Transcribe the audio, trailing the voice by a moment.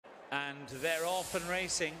And they're off and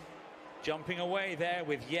racing. Jumping away there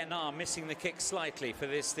with Yenar missing the kick slightly for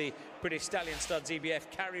this, the British Stallion Studs EBF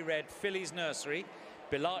Carry Red Fillies Nursery.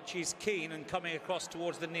 Bilachi's keen and coming across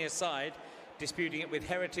towards the near side, disputing it with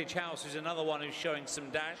Heritage House, who's another one who's showing some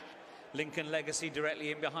dash. Lincoln Legacy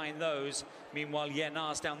directly in behind those. Meanwhile,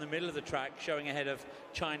 Yenar's down the middle of the track, showing ahead of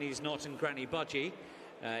Chinese Knot and Granny Budgie.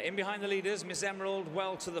 In behind the leaders, Miss Emerald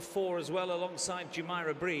well to the fore as well, alongside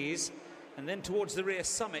Jumeirah Breeze. And then towards the rear,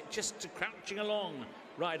 Summit, just crouching along.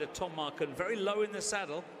 Rider Tom Markin, very low in the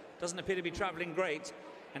saddle, doesn't appear to be travelling great.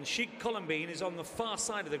 And Chic Colombine is on the far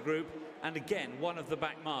side of the group, and again, one of the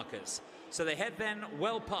back markers. So they head then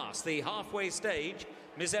well past the halfway stage.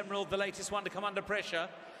 Miss Emerald, the latest one to come under pressure.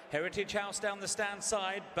 Heritage House down the stand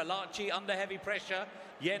side. Bilachi under heavy pressure.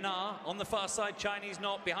 Yenar on the far side. Chinese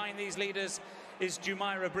Knot behind these leaders is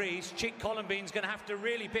Jumeirah Breeze. Chic Columbine's going to have to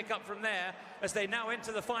really pick up from there as they now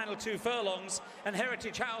enter the final 2 furlongs. And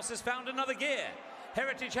Heritage House has found another gear.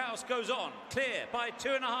 Heritage House goes on, clear by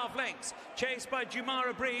 2.5 lengths, chased by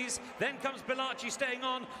Jumeirah Breeze, then comes Bilachi staying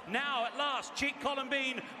on, now at last Chic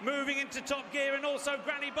Colombine moving into top gear, and also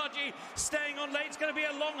Granny Budgie staying on late. It's going to be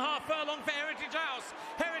a long half furlong for Heritage House.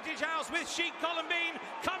 Heritage House with Chic Colombine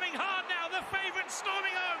coming hard now, the favourite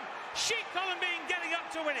storming home. Chic Colombine getting up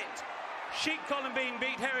to win it. Chic Colombine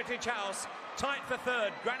beat Heritage House, tight for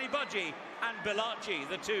third, Granny Budgie and Bilachi,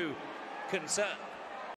 the two concerned.